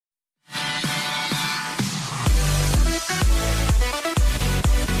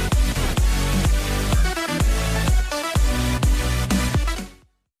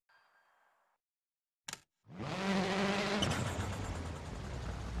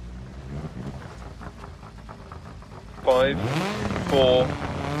5, 4,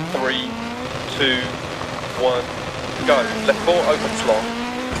 3, 2, 1, go. Left 4 opens long,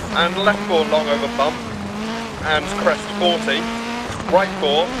 and left 4 long over bump, and crest 40, right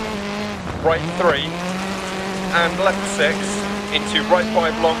 4, right 3, and left 6, into right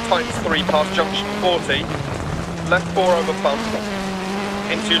 5 long, tightens 3 past junction 40, left 4 over bump,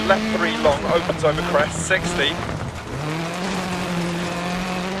 into left 3 long, opens over crest 60,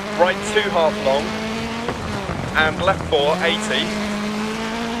 right 2 half long, and left 4 80,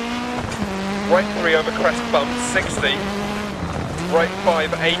 right 3 over crest bump 60, right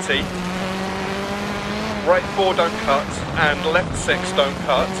 5 80, right 4 don't cut, and left 6 don't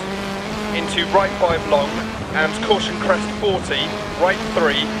cut, into right 5 long, and caution crest 40, right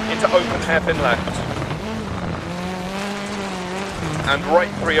 3, into open hairpin left, and right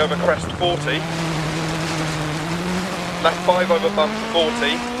 3 over crest 40, left 5 over bump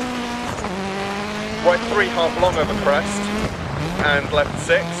 40, right 3 half long over crest, and left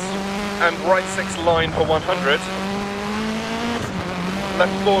 6, and right 6 line for 100,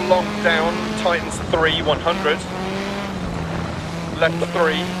 left 4 long down, tightens 3, 100, left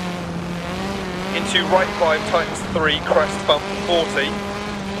 3, into right 5, tightens 3, crest bump 40,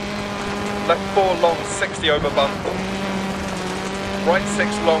 left 4 long 60 over bump, right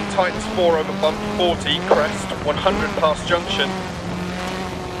 6 long, tightens 4 over bump 40, crest 100 past junction,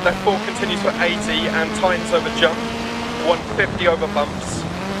 left 4 continues for 80 and tightens over jump 150 over bumps,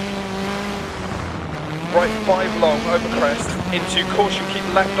 right 5 long over crest, into caution keep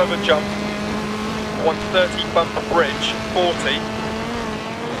left over jump 130 bump bridge 40,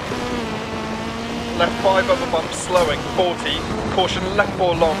 left 5 over bump slowing 40, caution left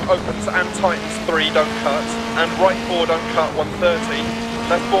 4 long opens and tightens 3 don't cut, and right 4 don't cut 130,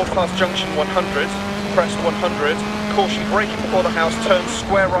 left 4 past junction 100, crest 100, caution braking before the house, turn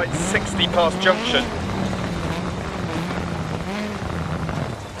square right 60 past junction,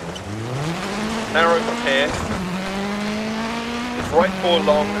 narrow from here, right 4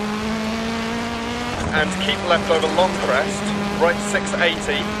 long, and keep left over long crest, right 6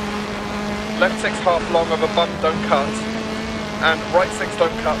 80, left 6 half long over bump don't cut, and right 6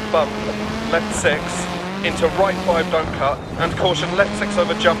 don't cut bump, left 6, into right 5 don't cut, and caution left 6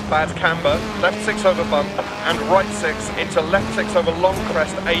 over jump bad camber, left 6 over bump, and right 6 into left 6 over long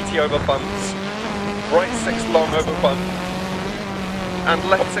crest 80 over bumps, right 6 long over bump, and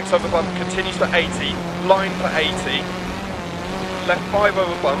left 6 over bump continues for 80, line for 80, left 5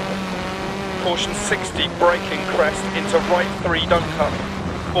 over bump, caution 60 braking crest into right 3 don't cut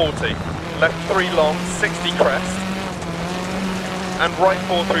 40, left 3 long 60 crest, and right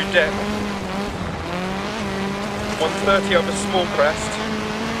 4 through dip 130 over small crest,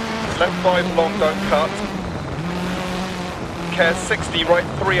 left 5 long don't cut, care 60 right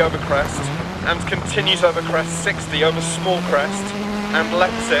 3 over crest, and continues over crest 60 over small crest, and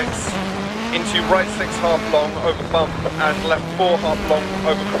left 6 into right 6 half long over bump, and left 4 half long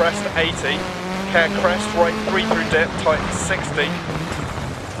over crest 80, care crest right 3 through dip tightens 60,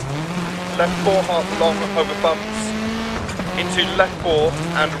 left 4 half long over bumps, into left 4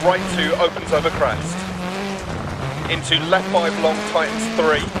 and right 2 opens over crest, into left 5 long tightens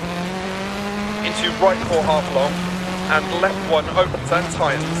 3, into right 4 half long, and left 1 opens and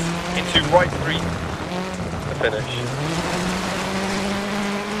tightens, into right 3 to finish.